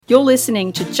You're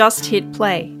listening to Just Hit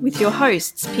Play with your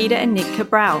hosts, Peter and Nick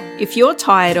Cabral. If you're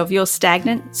tired of your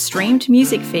stagnant, streamed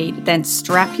music feed, then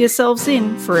strap yourselves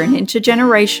in for an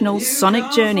intergenerational sonic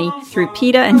journey through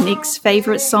Peter and Nick's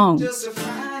favourite songs.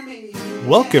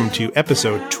 Welcome to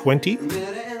episode 20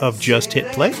 of Just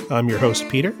Hit Play. I'm your host,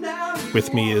 Peter.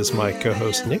 With me is my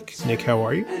co-host, Nick. Nick, how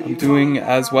are you? I'm doing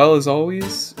as well as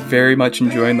always. Very much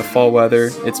enjoying the fall weather.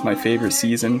 It's my favorite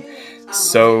season.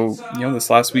 So, this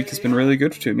last week has been really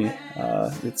good to me.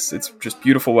 It's just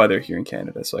beautiful weather here in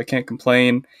Canada, so I can't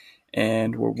complain.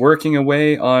 And we're working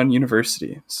away on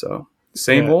university. So,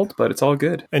 same old, but it's all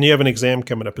good. And you have an exam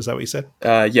coming up, is that what you said?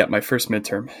 Yeah, my first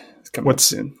midterm is coming up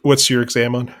soon. What's your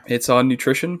exam on? It's on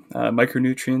nutrition,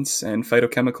 micronutrients, and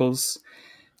phytochemicals,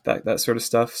 that sort of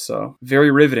stuff. So,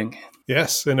 very riveting.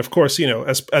 Yes, and of course,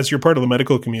 as you're part of the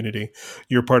medical community,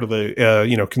 you're part of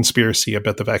the conspiracy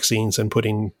about the vaccines and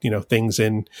putting things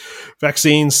in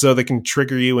vaccines so they can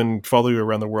trigger you and follow you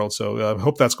around the world. So I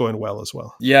hope that's going well as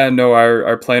well. Yeah, no,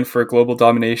 our plan for global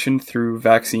domination through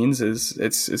vaccines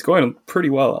is going pretty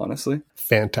well, honestly.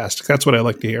 Fantastic. That's what I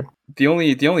like to hear. The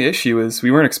only issue is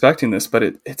we weren't expecting this, but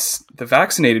it's the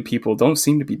vaccinated people don't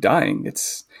seem to be dying.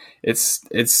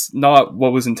 It's not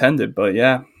what was intended, but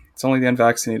yeah. It's only the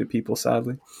unvaccinated people,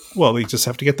 sadly. Well, we just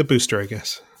have to get the booster, I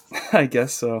guess. I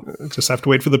guess so. Just have to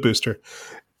wait for the booster.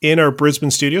 In our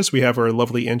Brisbane studios, we have our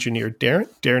lovely engineer, Darren.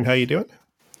 Darren, how you doing?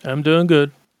 I'm doing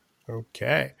good.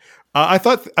 Okay. I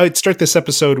thought I'd start this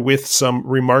episode with some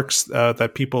remarks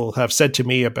that people have said to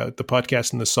me about the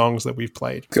podcast and the songs that we've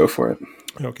played. Go for it.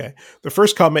 Okay. The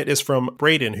first comment is from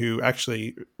Braden, who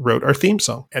actually wrote our theme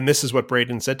song. And this is what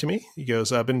Braden said to me. He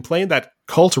goes, I've been playing that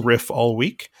cult riff all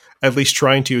week, at least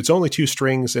trying to. It's only 2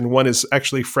 strings and one is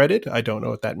actually fretted. I don't know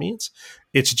what that means.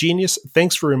 It's genius.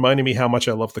 Thanks for reminding me how much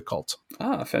I love the cult.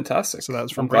 Ah, fantastic. So that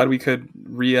was from I'm glad we could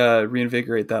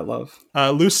reinvigorate that love.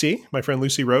 Lucy, my friend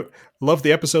Lucy wrote, love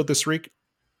the episode this week.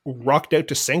 Rocked out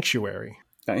to Sanctuary.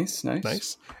 Nice.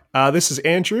 This is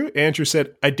Andrew. Andrew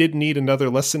said, I did need another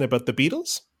lesson about the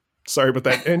Beatles. Sorry about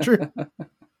that, Andrew.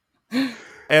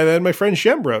 And then my friend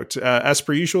Shem wrote, as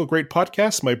per usual, great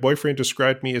podcast. My boyfriend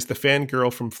described me as the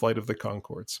fangirl from Flight of the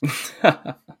Conchords.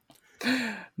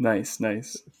 Nice.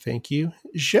 Thank you,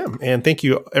 Shem. And thank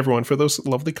you, everyone, for those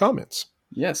lovely comments.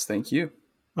 Yes, thank you.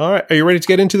 All right. Are you ready to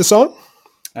get into the song?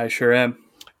 I sure am.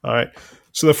 All right.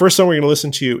 So the first song we're going to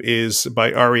listen to is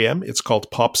by REM. It's called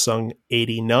Pop Song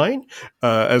 89.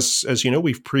 As you know,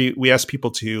 we asked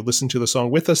people to listen to the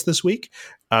song with us this week.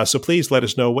 So please let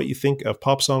us know what you think of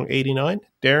Pop Song 89.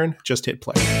 Darren, just hit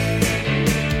play.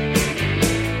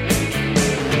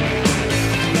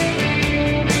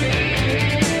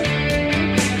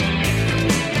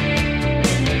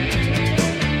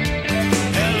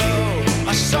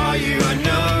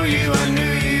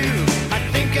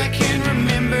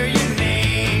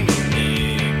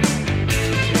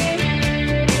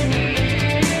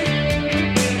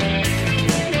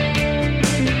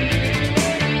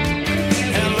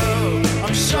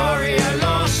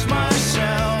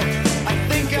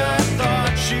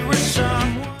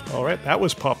 That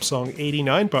was Pop Song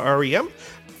 89 by REM.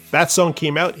 That song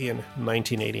came out in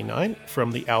 1989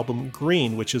 from the album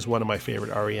Green, which is one of my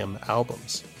favorite REM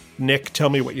albums. Nick, tell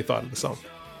me what you thought of the song.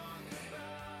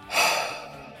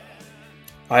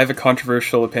 I have a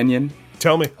controversial opinion.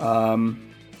 Tell me.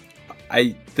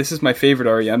 This is my favorite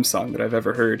REM song that I've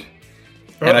ever heard.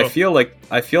 And I feel like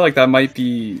that might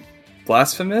be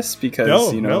blasphemous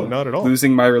because, no, not at all.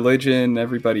 Losing my religion,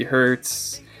 everybody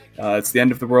hurts. It's the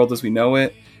end of the world as we know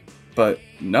it. But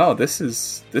no, this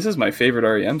is my favorite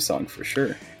REM song for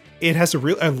sure. It has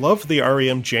I love the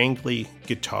REM jangly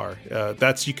guitar.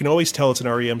 You can always tell it's an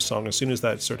REM song as soon as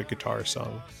that sort of guitar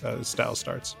song style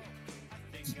starts.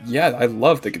 Yeah, I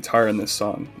love the guitar in this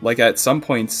song. Like at some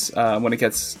points when it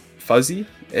gets fuzzy,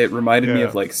 it reminded me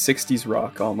of like 60s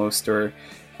rock almost, or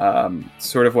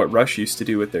sort of what Rush used to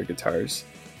do with their guitars.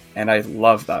 And I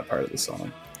love that part of the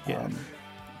song.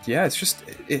 Yeah,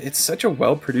 it's such a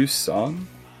well-produced song.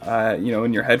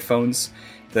 In your headphones,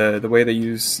 the way they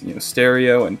use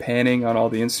stereo and panning on all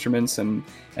the instruments and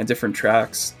different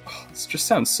tracks, it just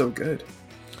sounds so good.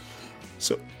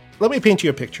 So let me paint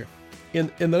you a picture. In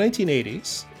the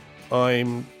 1980s,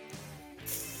 I'm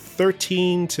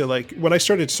 13 to when I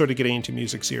started sort of getting into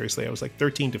music seriously, I was like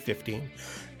 13 to 15,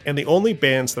 and the only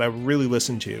bands that I really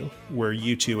listened to were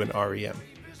U2 and REM.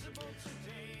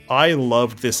 I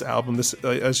loved this album. As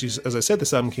I said,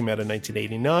 this album came out in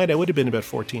 1989. I would have been about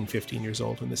 14, 15 years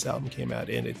old when this album came out,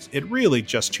 and it really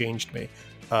just changed me.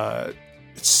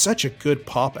 It's such a good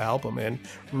pop album and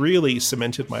really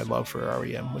cemented my love for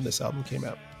REM when this album came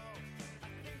out.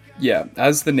 Yeah,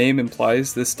 as the name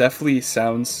implies, this definitely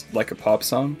sounds like a pop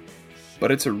song,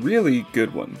 but it's a really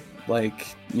good one.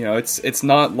 Like, it's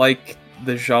not like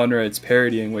the genre it's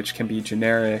parodying, which can be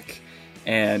generic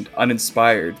and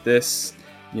uninspired. This,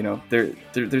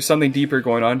 there's something deeper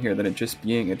going on here than it just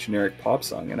being a generic pop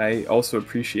song, and I also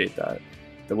appreciate that.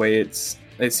 The way it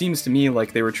seems to me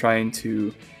like they were trying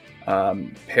to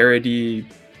parody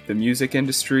the music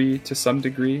industry to some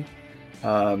degree.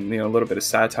 A little bit of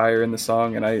satire in the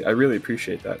song, and I really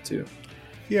appreciate that too.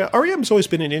 Yeah, REM's always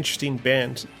been an interesting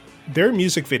band. Their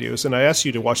music videos, and I asked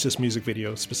you to watch this music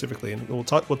video specifically, and we'll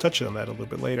touch on that a little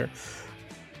bit later.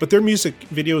 But their music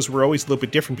videos were always a little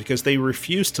bit different because they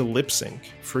refused to lip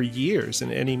sync for years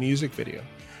in any music video.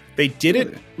 They did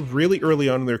it really early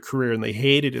on in their career, and they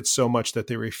hated it so much that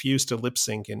they refused to lip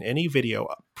sync in any video,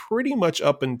 pretty much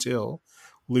up until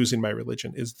Losing My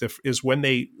Religion is when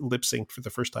they lip synced for the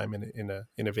first time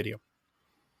in a video.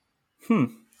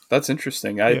 That's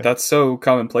interesting. That's so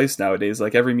commonplace nowadays.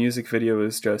 Like every music video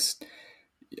is just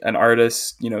an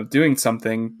artist, doing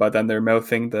something, but then they're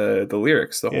mouthing the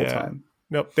lyrics the whole time.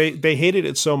 No, they hated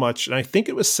it so much, and I think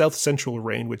it was South Central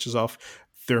Rain, which is off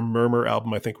their Murmur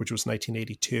album, I think, which was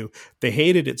 1982. They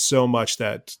hated it so much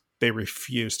that they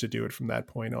refused to do it from that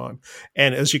point on.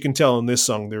 And as you can tell in this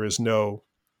song, there is no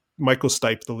Michael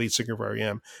Stipe, the lead singer of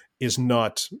REM, is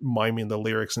not miming the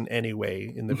lyrics in any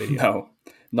way in the video. No,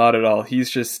 not at all. He's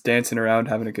just dancing around,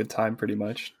 having a good time, pretty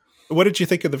much. What did you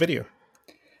think of the video?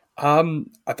 I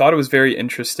thought it was very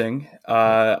interesting.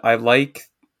 I like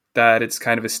that it's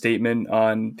kind of a statement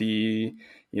on the,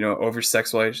 over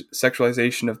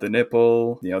sexualization of the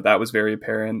nipple. That was very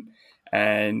apparent.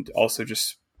 And also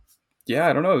just,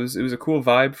 I don't know. It was a cool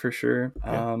vibe for sure.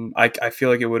 Yeah. I feel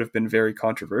like it would have been very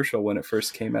controversial when it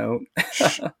first came out.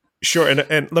 Sure.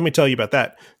 And let me tell you about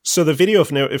that. So the video,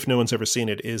 if no one's ever seen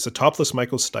it, is a topless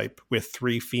Michael Stipe with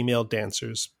 3 female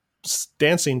dancers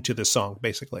dancing to this song,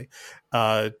 basically.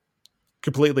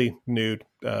 Completely nude.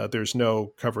 There's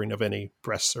no covering of any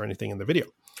breasts or anything in the video.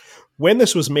 When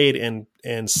this was made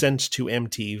and sent to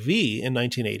MTV in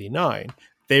 1989,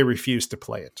 they refused to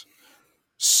play it.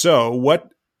 So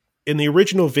in the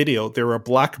original video, there are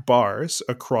black bars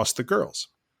across the girls,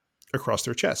 across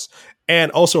their chests,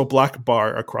 and also a black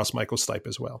bar across Michael Stipe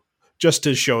as well, just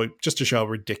to show how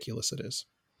ridiculous it is.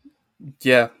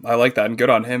 Yeah, I like that, and good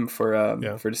on him for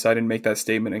deciding to make that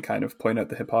statement and kind of point out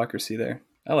the hypocrisy there.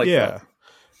 I like that.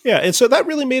 Yeah, and so that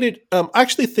really made it, I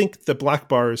actually think the black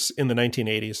bars in the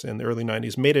 1980s and the early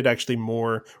 90s made it actually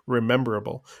more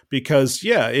rememberable because,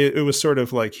 it was sort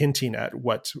of like hinting at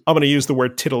what, I'm going to use the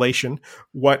word titillation,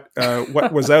 what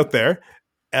was out there,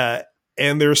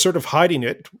 and they're sort of hiding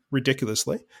it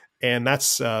ridiculously. And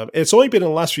that's, it's only been in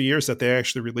the last few years that they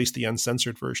actually released the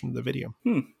uncensored version of the video.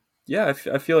 Yeah,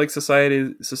 I feel like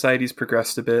society's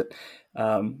progressed a bit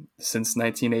since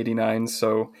 1989,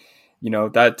 so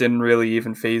that didn't really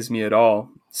even faze me at all,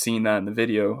 seeing that in the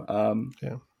video.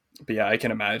 But I can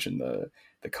imagine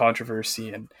the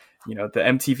controversy and, the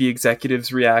MTV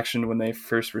executives' reaction when they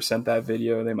first were sent that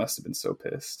video. They must have been so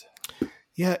pissed.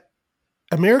 Yeah.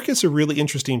 America's a really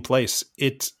interesting place.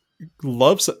 It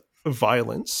loves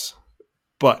violence,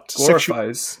 but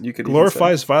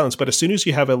glorifies violence. But as soon as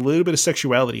you have a little bit of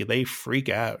sexuality, they freak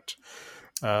out.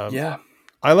 I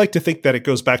like to think that it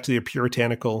goes back to the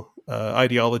puritanical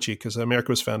ideology because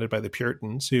America was founded by the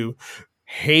Puritans who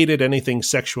hated anything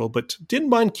sexual, but didn't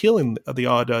mind killing the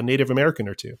odd Native American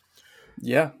or two.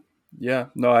 Yeah.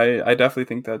 No, I definitely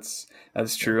think that's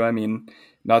true. I mean,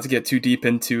 not to get too deep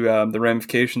into the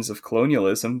ramifications of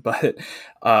colonialism, but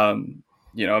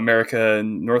America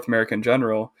and North America in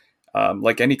general,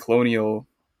 like any colonial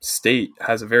state,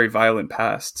 has a very violent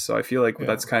past. So I feel like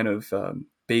that's kind of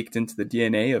baked into the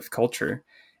DNA of culture,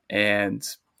 and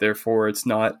therefore it's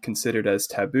not considered as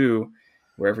taboo.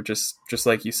 Wherever, just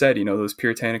like you said, those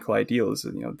puritanical ideals,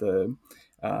 the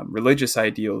religious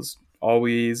ideals,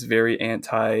 always very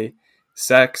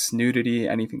anti-sex, nudity,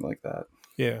 anything like that.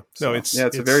 Yeah. So, it's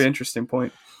a very interesting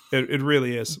point. It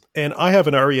really is. And I have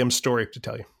an REM story to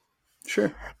tell you.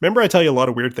 Sure. Remember I tell you a lot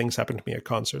of weird things happen to me at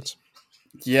concerts?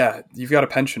 Yeah, you've got a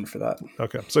penchant for that.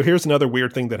 Okay. So here's another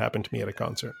weird thing that happened to me at a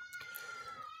concert.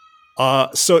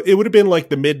 So it would have been like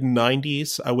the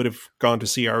mid-90s. I would have gone to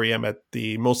see REM at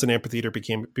the Molson Amphitheater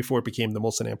before it became the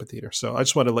Molson Amphitheater. So I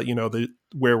just want to let you know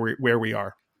where we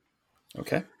are.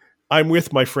 Okay. I'm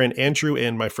with my friend Andrew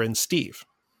and my friend Steve.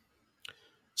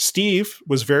 Steve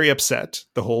was very upset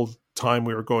the whole time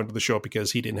we were going to the show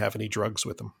because he didn't have any drugs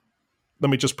with him. Let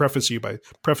me just preface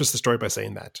the story by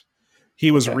saying that.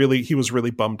 He was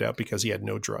really bummed out because he had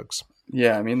no drugs.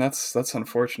 Yeah, I mean that's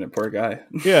unfortunate, poor guy.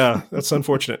 Yeah, that's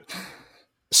unfortunate.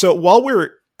 So while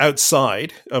we're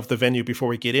outside of the venue before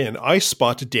we get in, I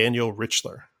spot Daniel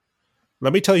Richler.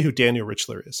 Let me tell you who Daniel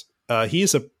Richler is. He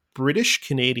is a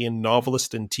British-Canadian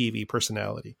novelist and TV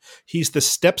personality. He's the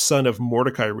stepson of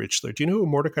Mordecai Richler. Do you know who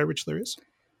Mordecai Richler is?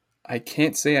 I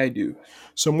can't say I do.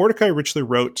 So Mordecai Richler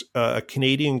wrote a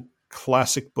Canadian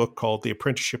classic book called The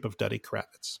Apprenticeship of Duddy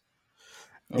Kravitz.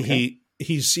 Okay.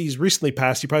 He's recently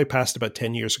passed. He probably passed about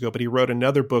 10 years ago, but he wrote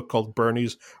another book called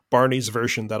Barney's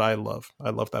Version that I love. I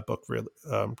love that book really,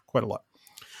 quite a lot.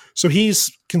 So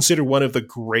he's considered one of the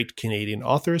great Canadian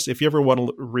authors. If you ever want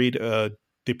to read The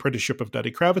Apprenticeship of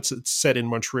Duddy Kravitz, it's set in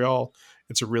Montreal.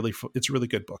 It's a really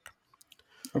good book.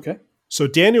 Okay. So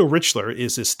Daniel Richler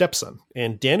is his stepson.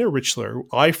 And Daniel Richler,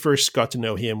 I first got to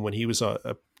know him when he was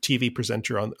a TV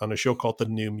presenter on a show called The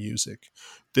New Music.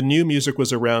 The New Music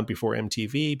was around before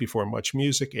MTV, before Much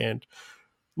Music. And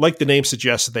like the name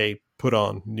suggests, they put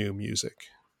on new music.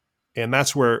 And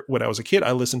that's where, when I was a kid,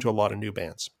 I listened to a lot of new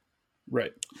bands.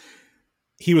 Right.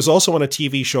 He was also on a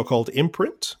TV show called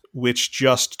Imprint, which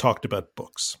just talked about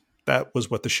books. That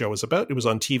was what the show was about. It was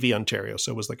on TV Ontario,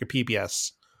 so it was like a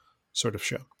PBS sort of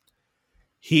show.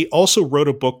 He also wrote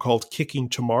a book called Kicking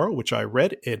Tomorrow, which I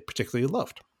read and particularly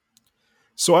loved.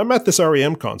 So I'm at this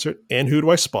REM concert, and who do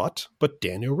I spot but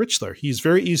Daniel Richler? He's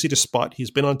very easy to spot. He's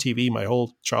been on TV my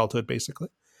whole childhood, basically.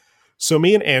 So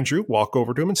me and Andrew walk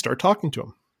over to him and start talking to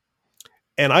him.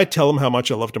 And I tell him how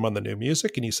much I loved him on the new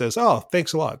music, and he says, "Oh,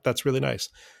 thanks a lot. That's really nice."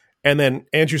 And then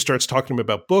Andrew starts talking to him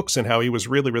about books and how he was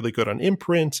really, really good on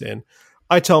Imprint. And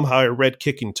I tell him how I read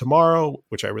Kicking Tomorrow,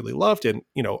 which I really loved. And,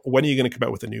 when are you going to come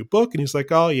out with a new book? And he's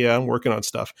like, "Oh, yeah, I'm working on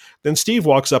stuff." Then Steve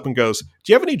walks up and goes, "Do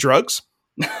you have any drugs?"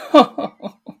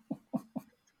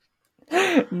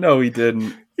 No, he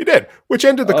didn't. He did, which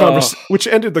ended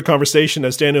the conversation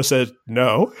as Daniel said,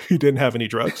 no, he didn't have any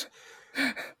drugs.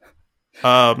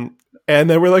 And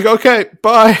then we're like, okay,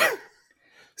 bye.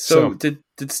 So did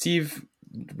Steve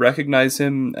recognize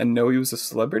him and know he was a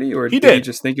celebrity, or did he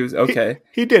just think it was okay?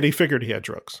 He did. He figured he had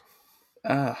drugs.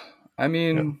 I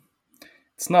mean,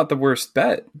 it's not the worst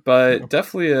bet, but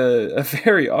definitely a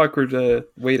very awkward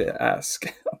way to ask.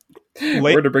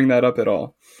 Or to bring that up at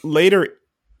all. Later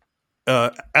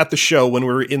at the show, when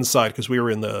we were inside, because we were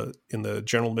in the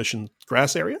general admission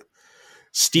grass area,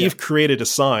 Steve created a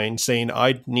sign saying,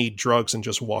 "I need drugs," and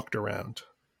just walked around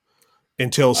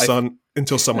until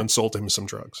someone sold him some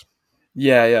drugs.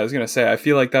 Yeah, I was gonna say, I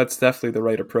feel like that's definitely the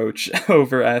right approach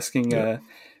over asking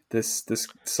this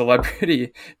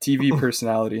celebrity TV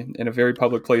personality in a very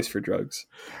public place for drugs.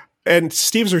 And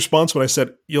Steve's response when I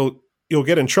said, "You'll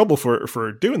get in trouble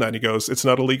for doing that," and he goes, "It's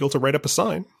not illegal to write up a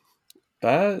sign."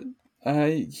 That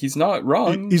he's not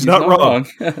wrong. He's not wrong.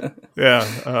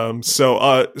 Yeah.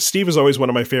 So Steve is always one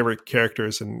of my favorite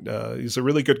characters, and he's a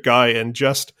really good guy and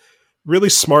just really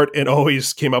smart, and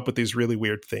always came up with these really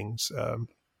weird things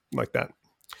like that.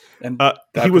 And that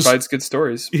provides good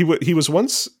stories. He was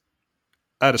once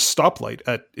at a stoplight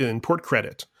in Port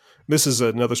Credit. This is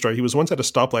another story. He was once at a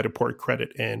stoplight at Port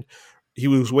Credit, and he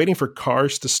was waiting for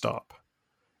cars to stop.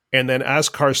 And then as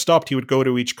cars stopped, he would go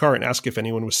to each car and ask if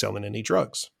anyone was selling any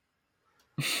drugs.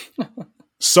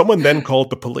 Someone then called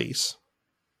the police.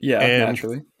 Yeah,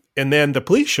 naturally. And then the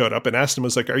police showed up and asked him,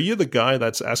 was like, "Are you the guy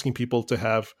that's asking people to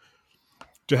have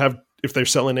if they're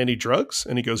selling any drugs?"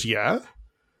 And he goes, "Yeah."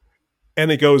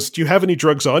 And he goes, "Do you have any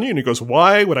drugs on you?" And he goes,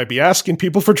 "Why would I be asking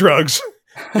people for drugs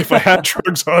if I had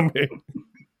drugs on me?"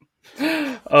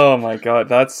 Oh my God.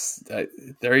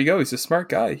 There you go. He's a smart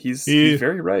guy. He's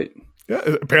very right.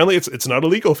 Yeah, apparently it's not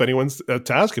illegal if anyone's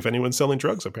to ask if anyone's selling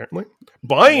drugs. Apparently,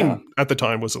 buying at the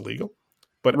time was illegal,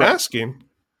 but asking,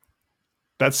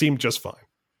 that seemed just fine.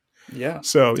 Yeah.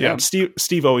 So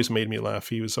Steve always made me laugh.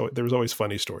 There was always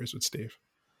funny stories with Steve.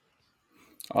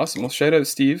 Awesome. Well, shout out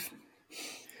Steve.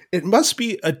 It must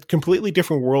be a completely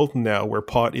different world now where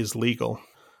pot is legal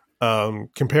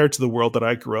compared to the world that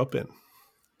I grew up in.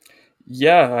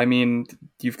 Yeah, I mean,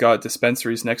 you've got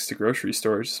dispensaries next to grocery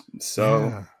stores,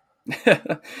 so.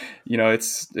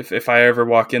 It's if I ever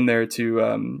walk in there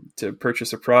to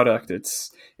purchase a product,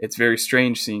 it's very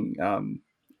strange seeing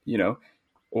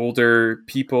older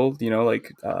people,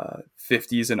 like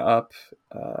 50s and up,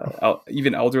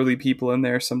 even elderly people in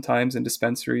there sometimes in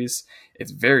dispensaries.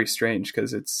 It's very strange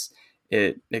because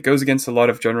it goes against a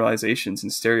lot of generalizations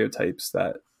and stereotypes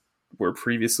that were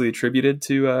previously attributed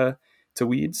to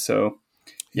weed. So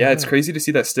it's crazy to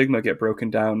see that stigma get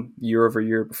broken down year over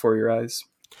year before your eyes.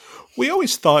 We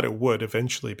always thought it would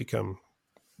eventually become.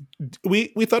 We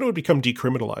thought it would become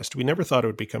decriminalized. We never thought it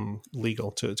would become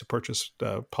legal to purchase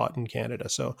pot in Canada.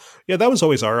 So that was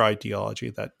always our ideology,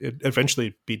 that it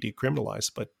eventually be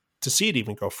decriminalized. But to see it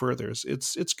even go further,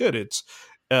 it's good.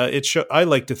 I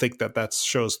like to think that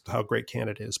shows how great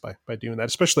Canada is by doing that,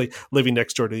 especially living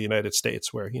next door to the United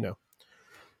States, where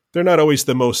they're not always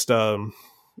the most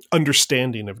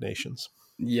understanding of nations.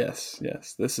 Yes,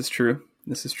 this is true.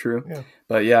 Yeah.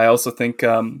 But yeah, I also think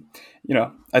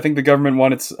I think the government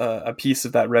wanted a piece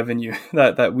of that revenue,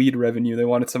 that weed revenue. They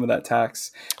wanted some of that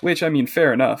tax, which, I mean,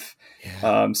 fair enough.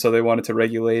 Yeah. So they wanted to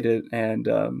regulate it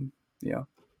and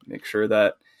make sure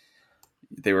that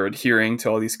they were adhering to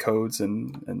all these codes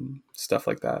and stuff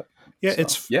like that. Yeah,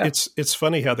 so, it's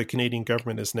funny how the Canadian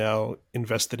government is now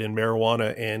invested in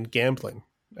marijuana and gambling.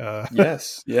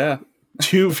 Yes, yeah.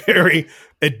 Two very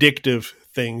addictive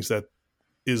things that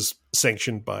is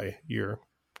sanctioned by your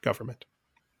government.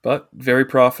 But very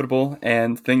profitable,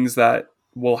 and things that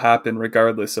will happen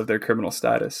regardless of their criminal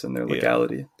status and their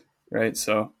legality, right?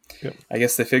 So I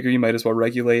guess they figure you might as well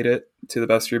regulate it to the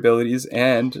best of your abilities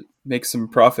and make some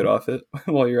profit off it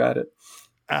while you're at it.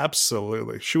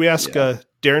 Absolutely. Should we ask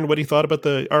Darren what he thought about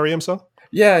the REM song?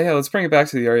 Yeah, let's bring it back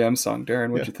to the REM song. Darren,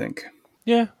 what'd you think?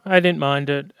 Yeah, I didn't mind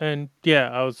it. And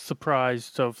I was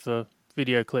surprised of the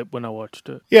video clip when I watched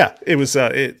it. Yeah, it was,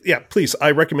 please,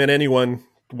 I recommend anyone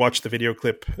watch the video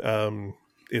clip.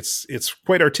 It's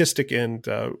quite artistic and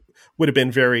would have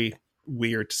been very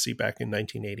weird to see back in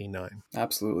 1989.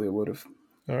 Absolutely, it would have.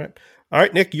 All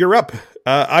right, Nick, you're up.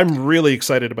 I'm really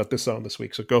excited about this song this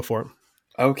week, so go for it.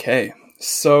 Okay,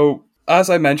 so as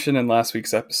I mentioned in last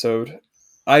week's episode,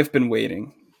 I've been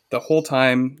waiting. The whole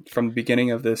time from the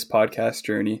beginning of this podcast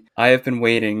journey, I have been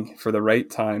waiting for the right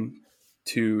time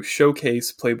to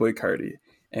showcase Playboi Carti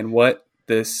and what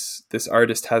this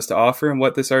artist has to offer and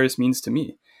what this artist means to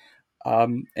me.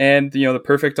 And the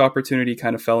perfect opportunity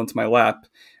kind of fell into my lap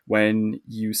when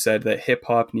you said that hip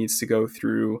hop needs to go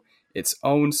through its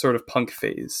own sort of punk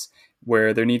phase,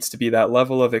 where there needs to be that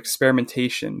level of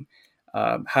experimentation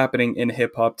happening in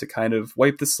hip hop to kind of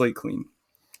wipe the slate clean.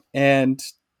 And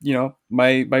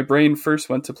my brain first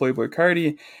went to Playboi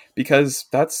Carti because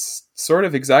that's sort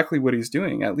of exactly what he's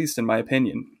doing, at least in my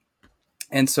opinion.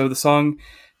 And so the song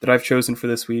that I've chosen for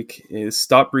this week is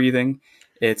Stop Breathing.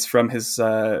 It's from his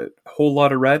Whole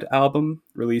Lotta Red album,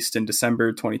 released in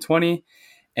December 2020.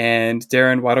 And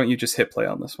Darren, why don't you just hit play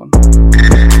on this one?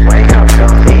 Wake up,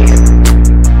 Philly.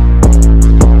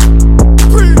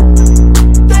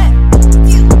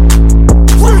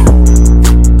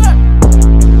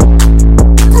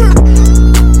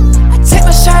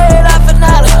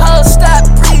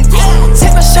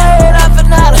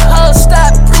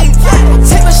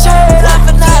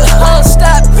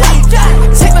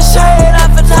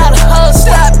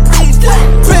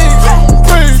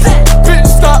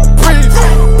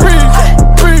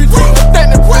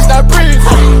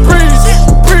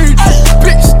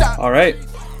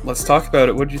 Let's talk about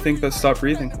it. What did you think about Stop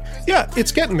Breathing? Yeah,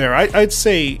 it's getting there. I'd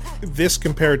say this,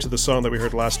 compared to the song that we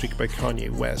heard last week by Kanye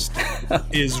West,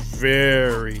 is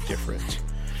very different.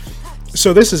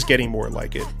 So this is getting more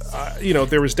like it.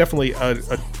 There was definitely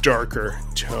a darker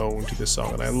tone to this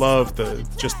song, and I love the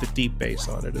deep bass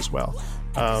on it as well.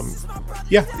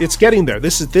 It's getting there.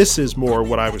 This is more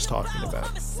what I was talking about.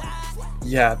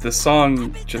 Yeah, the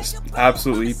song just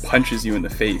absolutely punches you in the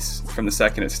face from the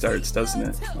second it starts, doesn't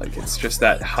it? Like, it's just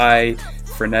that high,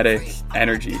 frenetic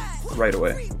energy right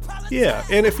away. Yeah,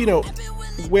 and if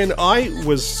when I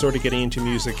was sort of getting into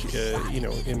music,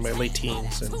 in my late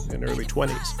teens and early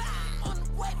 20s,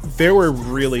 there were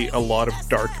really a lot of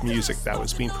dark music that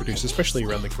was being produced, especially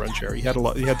around the grunge era.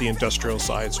 You had the industrial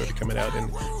side sort of coming out,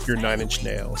 and your Nine Inch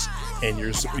Nails and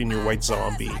your White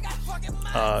Zombie.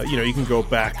 You can go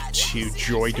back to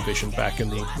Joy Division back in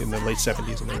the late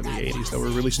 70s and early 80s that were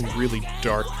releasing really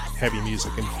dark, heavy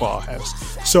music in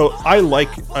Bauhaus. So I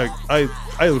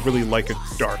really like a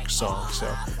dark song.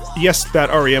 So yes, that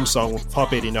REM song,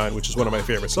 Pop 89, which is one of my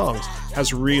favorite songs,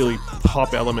 has really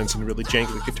pop elements and really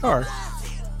jangly guitar.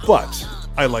 But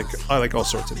I like all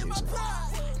sorts of music.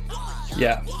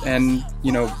 Yeah, and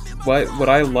what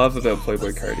I love about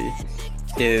Playboi Carti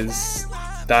is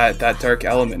that dark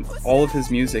element. All of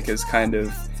his music is kind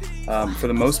of, for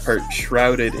the most part,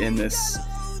 shrouded in this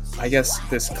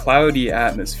cloudy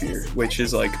atmosphere, which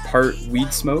is like part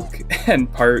weed smoke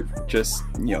and part just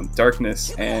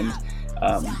darkness and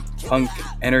punk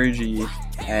energy,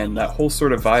 and that whole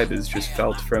sort of vibe is just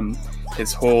felt from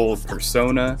his whole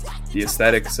persona, the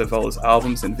aesthetics of all his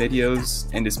albums and videos,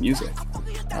 and his music.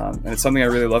 And it's something I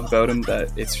really love about him,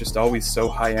 that it's just always so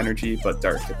high energy but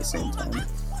dark at the same time.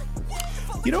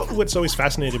 What's always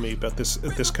fascinated me about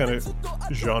this kind of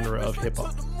genre of hip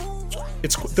hop?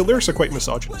 The lyrics are quite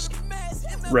misogynist.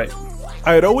 Right.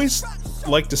 I'd always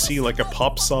like to see like a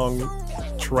pop song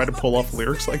try to pull off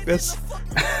lyrics like this.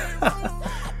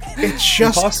 It's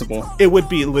just impossible. It would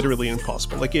be literally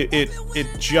impossible. Like it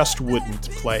just wouldn't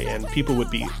play, and people would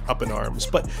be up in arms.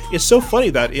 But it's so funny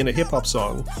that in a hip hop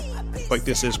song, like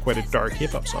this is quite a dark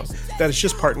hip hop song, that it's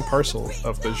just part and parcel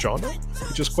of the genre,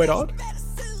 which is quite odd.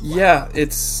 Yeah,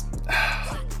 it's.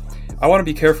 I want to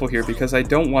be careful here because I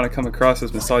don't want to come across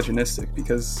as misogynistic,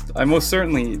 because I most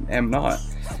certainly am not.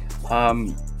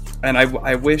 And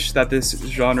I wish that this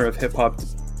genre of hip hop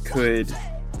could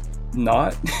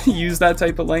not use that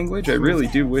type of language. I really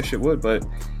do wish it would, but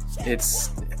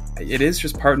it is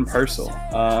just part and parcel.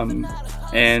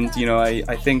 And you know,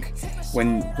 I think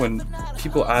when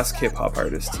people ask hip hop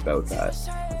artists about that,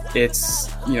 it's,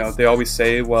 you know, they always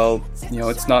say, well, you know,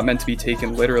 it's not meant to be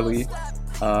taken literally,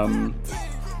 and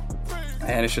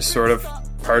it's just sort of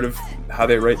part of how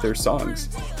they write their songs.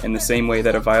 In the same way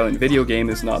that a violent video game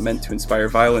is not meant to inspire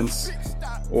violence,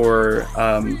 or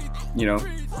you know,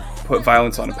 put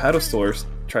violence on a pedestal or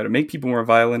try to make people more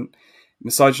violent,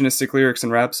 misogynistic lyrics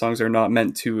and rap songs are not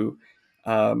meant to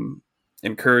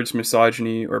encourage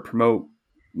misogyny or promote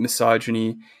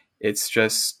misogyny. It's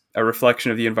just a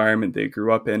reflection of the environment they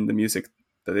grew up in, the music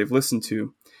that they've listened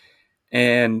to.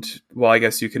 And well, I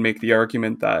guess you can make the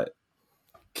argument that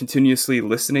continuously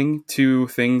listening to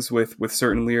things with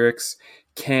certain lyrics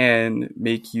can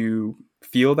make you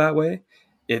feel that way.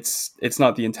 It's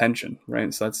not the intention,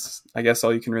 right? So that's, I guess,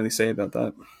 all you can really say about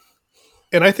that.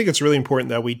 And I think it's really important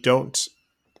that we don't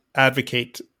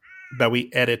advocate that we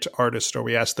edit artists or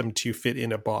we ask them to fit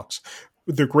in a box.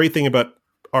 The great thing about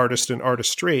artist and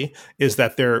artistry is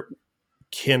that they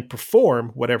can perform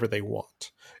whatever they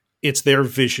want. It's their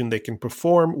vision. They can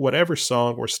perform whatever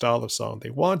song or style of song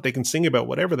they want. They can sing about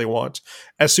whatever they want.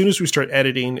 As soon as we start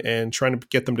editing and trying to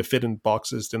get them to fit in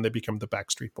boxes, then they become the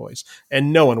Backstreet Boys.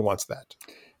 And no one wants that.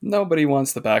 Nobody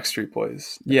wants the Backstreet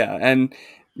Boys. Yeah. And,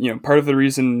 you know, part of the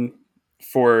reason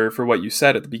for what you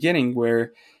said at the beginning,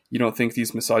 where you don't think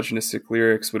these misogynistic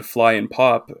lyrics would fly in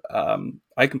pop,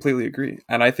 I completely agree.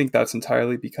 And I think that's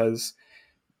entirely because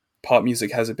pop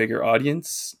music has a bigger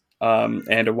audience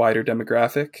and a wider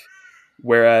demographic.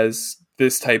 Whereas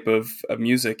this type of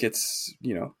music, it's,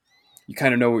 you know, you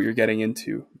kind of know what you're getting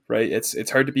into, right?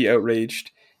 It's hard to be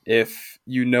outraged if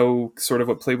you know sort of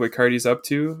what Playboi Carti's up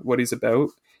to, what he's about,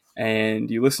 and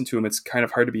you listen to him. It's kind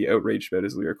of hard to be outraged about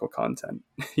his lyrical content,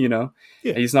 you know?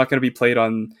 Yeah. He's not going to be played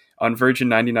on Virgin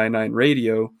 99.9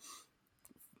 radio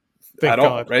Thank at God.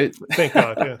 all, right? Thank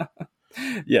God, yeah.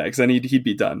 Yeah, because then he'd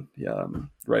be done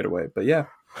right away. But yeah,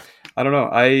 I don't know.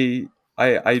 I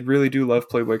really do love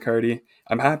Playboi Carti.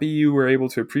 I'm happy you were able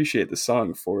to appreciate the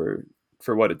song for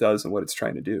what it does and what it's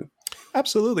trying to do.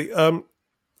 Absolutely.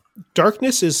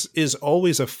 Darkness is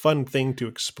always a fun thing to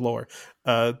explore.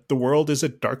 The world is a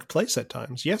dark place at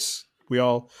times. Yes, we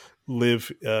all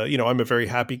live. You know, I'm a very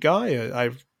happy guy.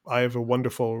 I have a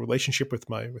wonderful relationship with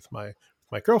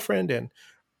my girlfriend, and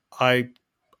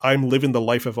I'm living the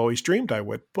life I've always dreamed I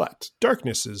would, but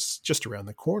darkness is just around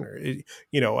the corner.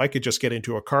 You know, I could just get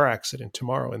into a car accident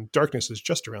tomorrow and darkness is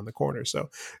just around the corner.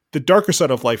 So the darker side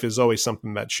of life is always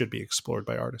something that should be explored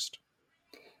by artists.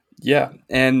 Yeah,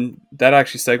 and that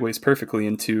actually segues perfectly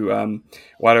into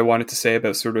what I wanted to say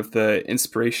about sort of the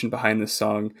inspiration behind this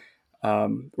song,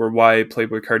 or why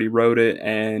Playboi Carti wrote it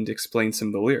and explain some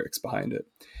of the lyrics behind it.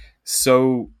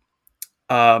 So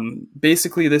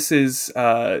basically this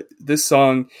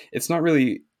song, it's not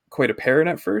really quite apparent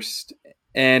at first,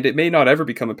 and it may not ever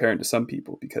become apparent to some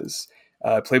people because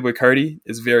Playboi Carti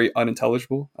is very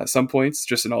unintelligible at some points,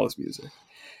 just in all his music.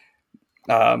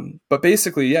 But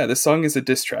basically, yeah, this song is a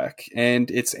diss track, and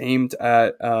it's aimed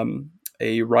at a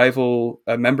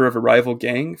member of a rival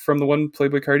gang from the one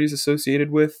Playboi Carti is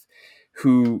associated with,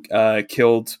 who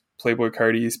killed Playboi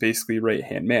Carti's basically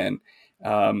right-hand man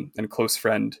and close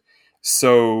friend.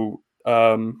 So,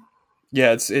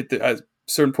 yeah, at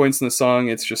certain points in the song,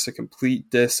 it's just a complete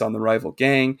diss on the rival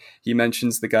gang. He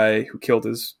mentions the guy who killed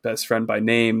his best friend by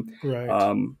name.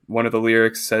 Right. One of the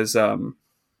lyrics says,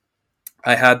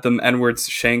 I had them N-words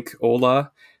shank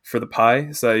Ola for the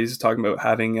pie. So he's talking about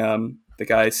having the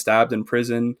guy stabbed in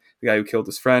prison, the guy who killed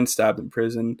his friend stabbed in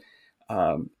prison,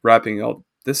 rapping all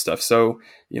this stuff. So,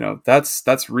 you know,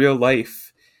 that's real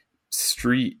life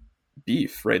street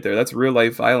beef right there. That's real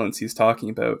life violence he's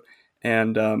talking about.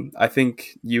 And I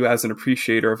think you, as an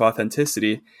appreciator of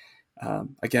authenticity,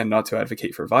 again, not to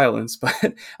advocate for violence,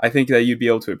 but I think that you'd be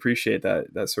able to appreciate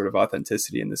that sort of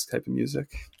authenticity in this type of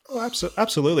music. Oh,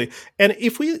 absolutely. And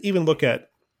if we even look at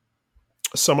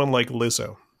someone like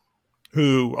Lizzo,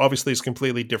 who obviously is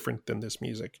completely different than this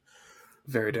music.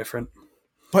 Very different.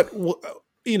 But,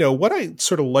 you know, what I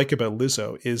sort of like about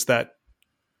Lizzo is that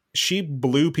she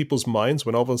blew people's minds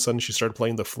when all of a sudden she started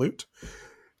playing the flute.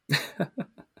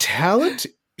 Talent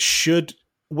should,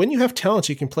 when you have talent,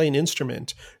 you can play an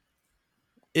instrument.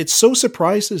 It so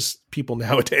surprises people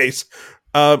nowadays.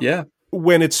 Yeah.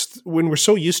 When we're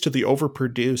so used to the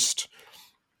overproduced,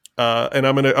 and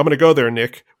I'm gonna go there,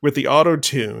 Nick, with the auto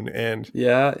tune, and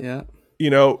Yeah.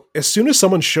 As soon as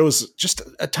someone shows just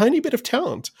a tiny bit of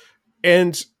talent,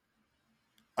 and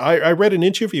I read an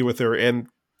interview with her, and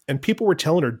people were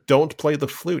telling her, don't play the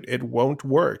flute, it won't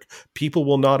work, people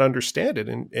will not understand it,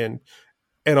 and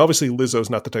obviously Lizzo's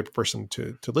not the type of person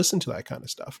to listen to that kind of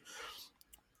stuff.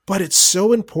 But it's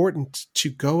so important to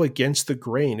go against the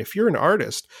grain. If you're an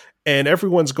artist and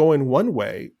everyone's going one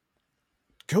way,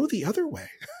 go the other way.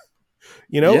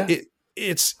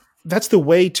 That's the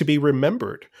way to be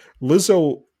remembered.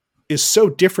 Lizzo is so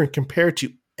different compared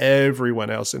to everyone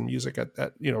else in music at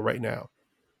right now.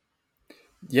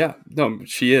 Yeah, no,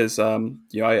 she is. I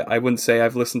wouldn't say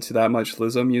I've listened to that much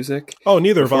Lizzo music. Oh,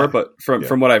 neither before, have I. But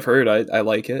from what I've heard, I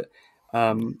like it.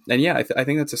 And yeah, I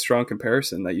think that's a strong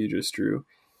comparison that you just drew.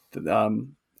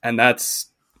 And that's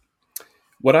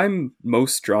what I'm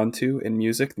most drawn to in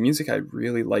music. The music I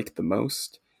really like the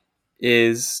most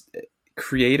is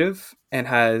creative and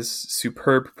has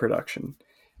superb production.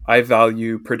 I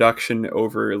value production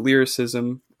over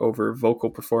lyricism, over vocal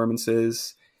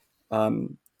performances,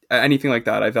 anything like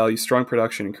that. I value strong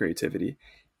production and creativity.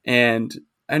 And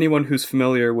anyone who's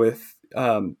familiar with,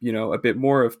 a bit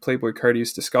more of Playboi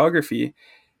Carti's discography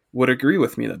would agree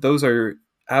with me that those are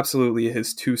absolutely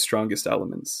his two strongest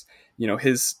elements.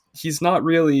 He's not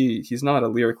a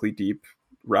lyrically deep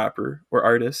rapper or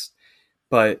artist,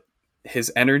 but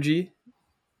his energy,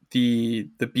 the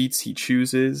beats he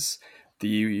chooses,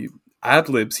 the ad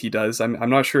libs he does. I'm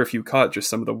not sure if you caught just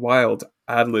some of the wild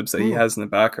ad libs that he has in the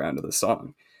background of the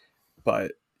song,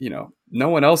 but no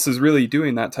one else is really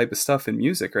doing that type of stuff in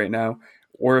music right now.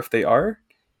 Or if they are,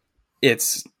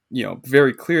 it's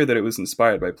very clear that it was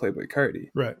inspired by Playboi Carti.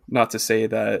 Right. Not to say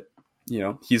that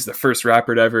he's the first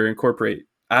rapper to ever incorporate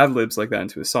ad libs like that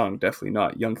into a song. Definitely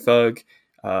not. Young Thug,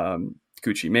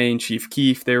 Gucci Mane, Chief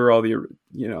Keef, they were all the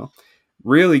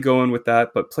really going with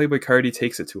that, but Playboi Carti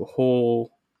takes it to a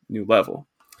whole new level.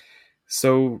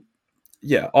 So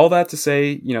yeah, all that to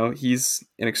say, he's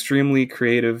an extremely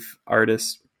creative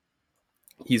artist.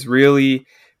 He's really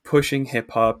pushing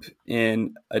hip hop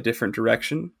in a different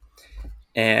direction.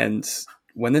 And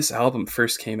when this album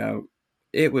first came out,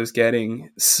 it was getting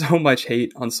so much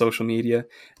hate on social media.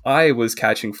 I was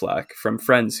catching flack from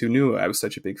friends who knew I was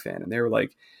such a big fan, and they were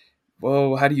like,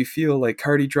 whoa, how do you feel? Like,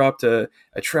 Carti dropped a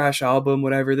trash album,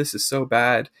 whatever. This is so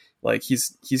bad. Like,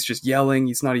 he's just yelling.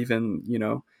 He's not even,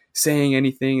 saying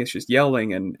anything. It's just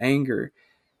yelling and anger.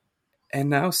 And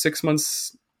now 6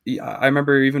 months, I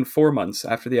remember even 4 months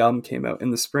after the album came out in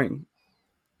the spring,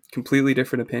 completely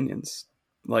different opinions.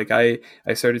 Like, I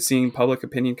started seeing public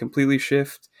opinion completely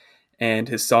shift, and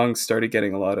his songs started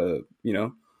getting a lot of,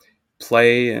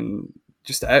 play and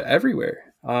just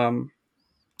everywhere.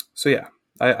 So yeah.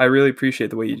 I really appreciate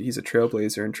the way he's a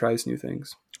trailblazer and tries new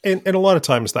things. And a lot of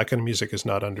times that kind of music is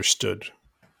not understood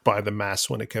by the mass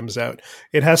when it comes out.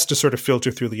 It has to sort of filter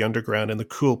through the underground, and the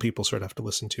cool people sort of have to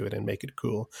listen to it and make it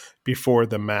cool before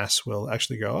the mass will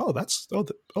actually go,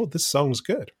 this song's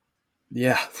good.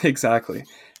 Yeah, exactly.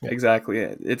 Yeah. Exactly.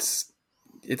 It's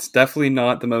definitely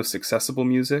not the most accessible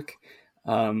music.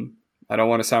 I don't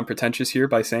want to sound pretentious here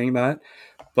by saying that,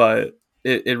 but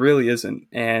it really isn't.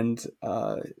 And,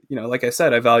 like I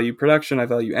said, I value production, I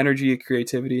value energy,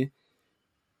 creativity.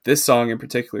 This song in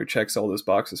particular checks all those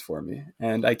boxes for me.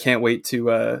 And I can't wait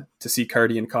to see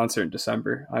Carti in concert in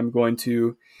December. I'm going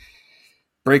to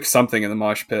break something in the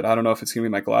mosh pit. I don't know if it's going to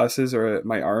be my glasses or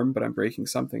my arm, but I'm breaking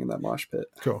something in that mosh pit.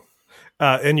 Cool.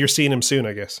 And you're seeing him soon,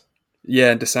 I guess.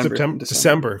 Yeah, in December.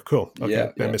 December. Cool. Okay.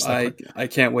 Yeah, I missed that part. I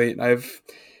can't wait.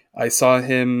 I saw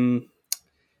him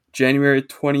January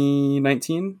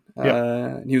 2019.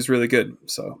 He was really good,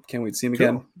 so can't wait to see him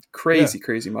again. Crazy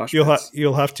mosh pits.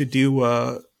 You'll have to do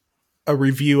a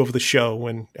review of the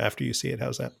show after you see it.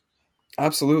 How's that?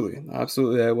 Absolutely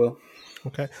I will.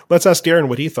 Okay, let's ask Darren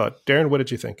what he thought. Darren, what did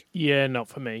you think? Yeah, not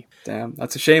for me. Damn,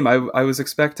 that's a shame. I was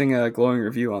expecting a glowing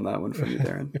review on that one from you,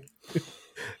 Darren.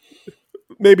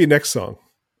 Maybe next song.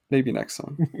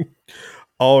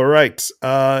 All right,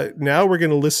 now we're going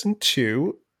to listen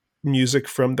to music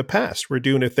from the past. We're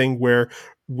doing a thing where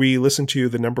we listen to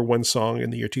the number one song in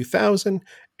the year 2000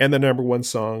 and the number one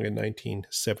song in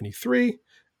 1973.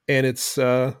 And it's,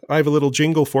 I have a little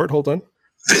jingle for it. Hold on.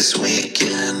 This week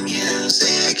in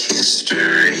music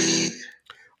history.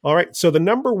 All right. So the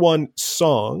number one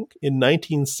song in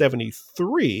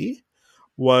 1973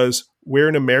 was We're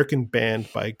an American Band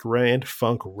by Grand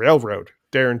Funk Railroad.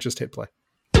 Darren, just hit play.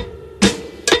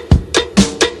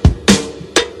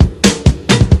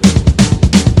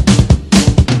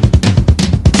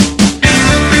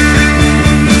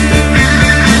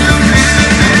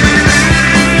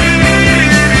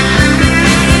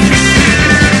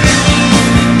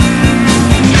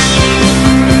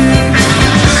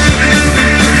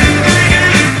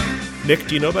 Nick,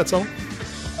 do you know that song?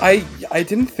 I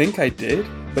didn't think I did,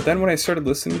 but then when I started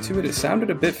listening to it, it sounded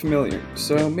a bit familiar.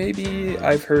 So maybe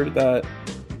I've heard that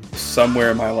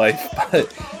somewhere in my life.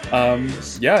 But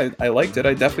yeah, I liked it.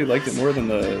 I definitely liked it more than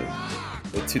the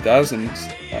 2000s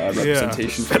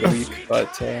representation for the week.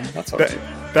 But that's all right.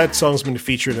 That song's been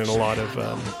featured in a lot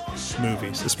of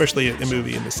movies, especially a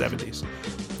movie in the 70s.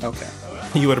 Okay.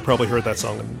 You would have probably heard that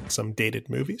song in some dated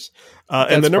movies.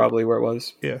 That's probably where it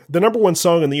was. Yeah. The number one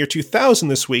song in the year 2000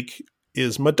 this week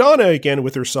is Madonna again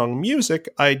with her song Music.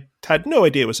 I had no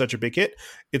idea it was such a big hit.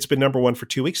 It's been number one for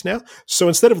 2 weeks now. So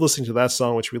instead of listening to that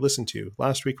song, which we listened to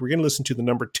last week, we're going to listen to the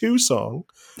number 2 song,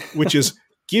 which is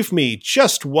Give Me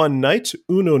Just One Night,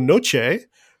 Uno Noche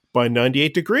by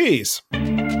 98 Degrees.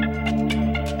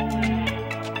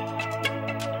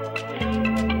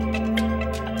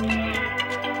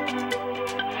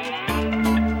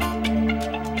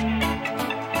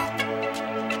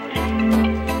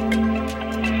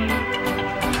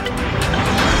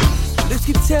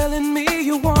 Telling me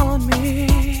you want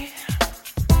me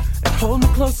and hold me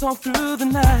close all through the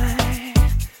night.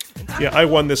 Yeah, I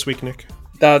won this week, Nick.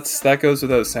 That goes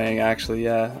without saying, actually.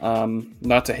 Yeah,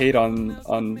 not to hate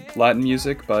on Latin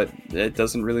music, but it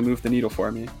doesn't really move the needle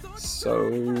for me.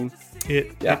 So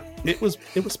it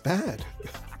was bad.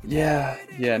 Yeah,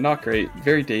 not great.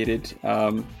 Very dated.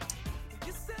 I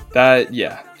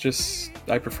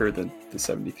prefer the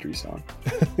 73 song.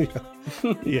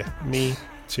 Yeah, me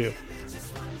too.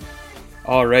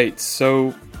 All right,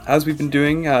 so as we've been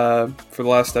doing for the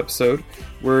last episode,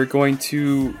 we're going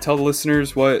to tell the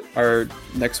listeners what our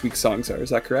next week's songs are. Is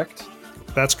that correct?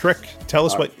 That's correct. Tell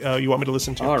us what you want me to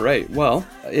listen to. All right. Well,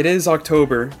 it is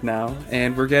October now,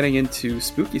 and we're getting into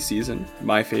spooky season,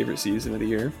 my favorite season of the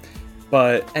year.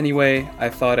 But anyway, I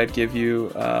thought I'd give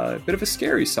you a bit of a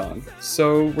scary song.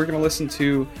 So we're going to listen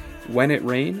to When It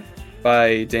Rain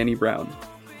by Danny Brown.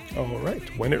 All right.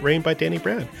 When It Rained by Danny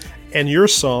Brown. And your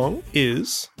song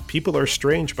is People Are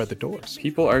Strange by The Doors.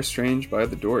 People Are Strange by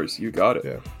The Doors. You got it.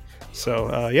 Yeah.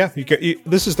 So,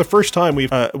 this is the first time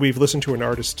we've listened to an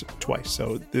artist twice.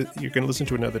 So you're going to listen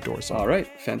to another Doors song. All right.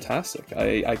 Fantastic.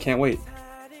 I can't wait.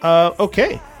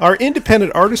 Okay. Our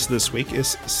independent artist this week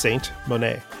is Saint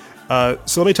Monet.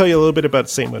 So let me tell you a little bit about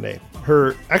Saint Monet.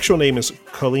 Her actual name is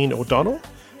Colleen O'Donnell.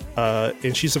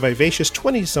 And she's a vivacious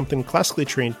 20-something classically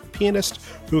trained pianist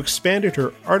who expanded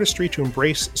her artistry to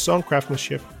embrace song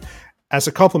craftsmanship as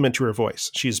a complement to her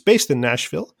voice. She is based in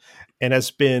Nashville and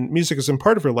music has been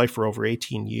part of her life for over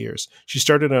 18 years. She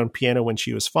started on piano when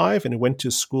she was 5 and went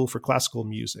to school for classical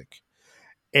music.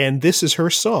 And this is her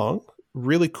song,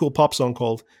 really cool pop song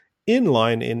called In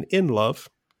Line and In Love.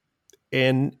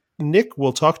 And Nick,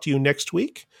 we'll talk to you next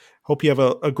week. Hope you have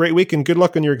a great week and good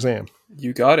luck on your exam.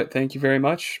 You got it. Thank you very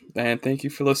much. And thank you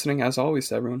for listening, as always,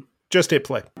 to everyone. Just hit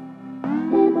play.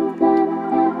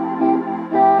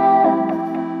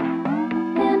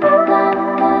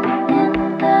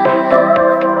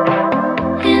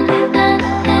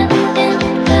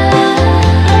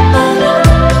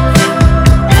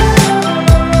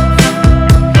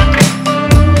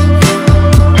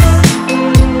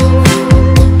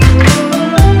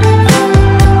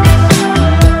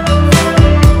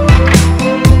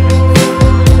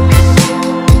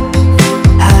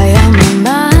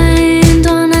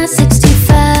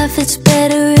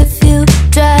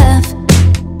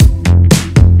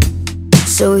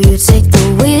 So you take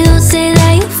the wheel, say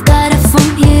that you've got it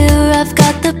from here. I've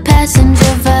got the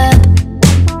passenger vibe.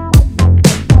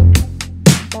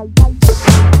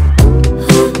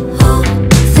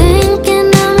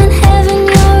 Thinking I'm in heaven,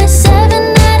 you're a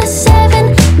 7 out of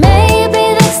 7.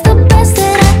 Maybe that's the best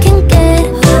that I can get.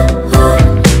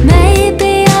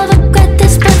 Maybe I'll regret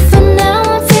this, but for now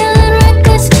I'm feeling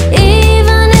reckless.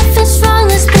 Even if it's wrong,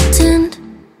 let's pretend.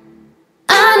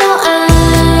 I know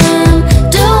I'm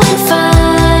doing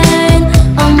fine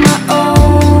on my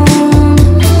own,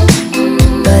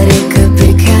 but it could be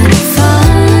kind of fun.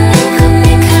 It could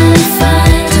be kind of fun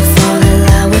to fall in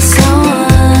love with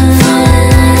someone,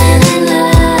 falling in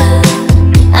love.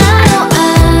 I know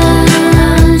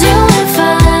I'm doing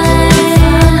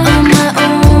fine on my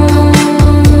own,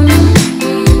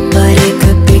 but it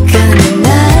could be kind of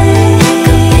nice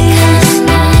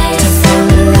to fall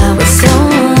in love with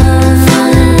someone,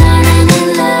 falling in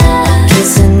love.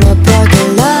 Kissing the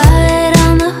parking lot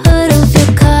on the hood of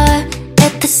your car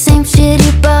at the same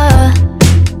shitty bar.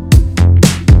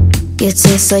 It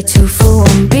tastes like 2 for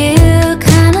 1 beer.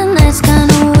 Kinda nice,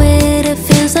 kinda weird. It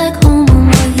feels like home when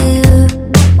we're here.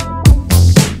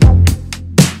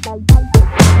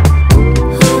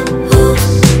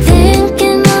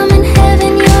 Thinking I'm in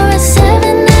heaven, you're a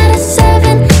 7 out of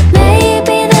 7.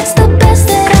 Maybe that's the best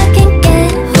that I can get.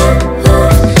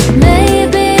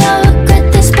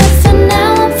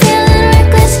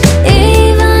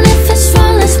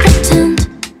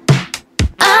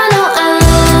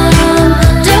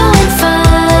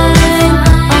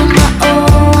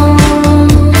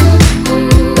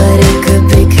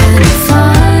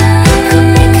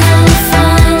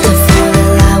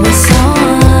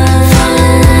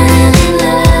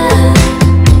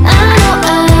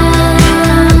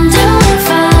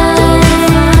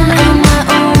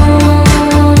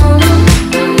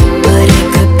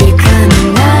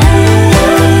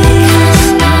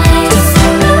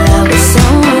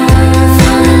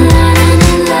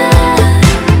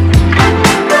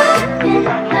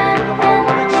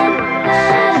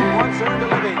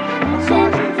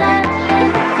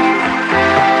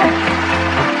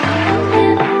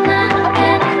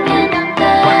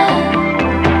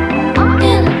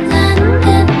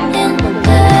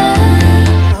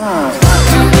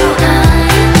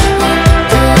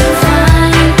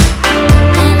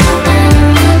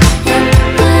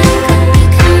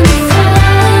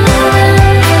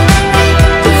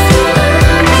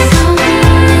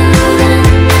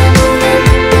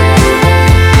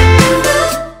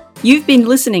 You've been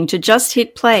listening to Just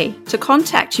Hit Play. To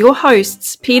contact your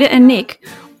hosts, Peter and Nick,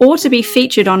 or to be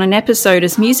featured on an episode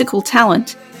as musical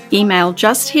talent, email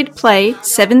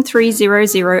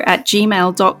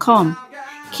justhitplay7300@gmail.com.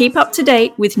 Keep up to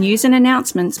date with news and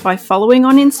announcements by following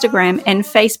on Instagram and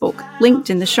Facebook,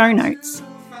 linked in the show notes.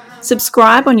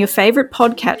 Subscribe on your favourite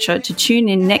podcatcher to tune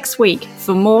in next week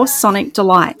for more sonic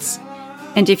delights.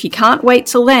 And if you can't wait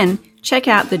till then, check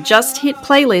out the Just Hit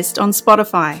playlist on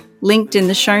Spotify, linked in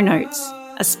the show notes.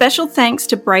 A special thanks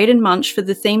to Braden Munch for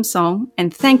the theme song,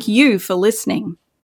 and thank you for listening.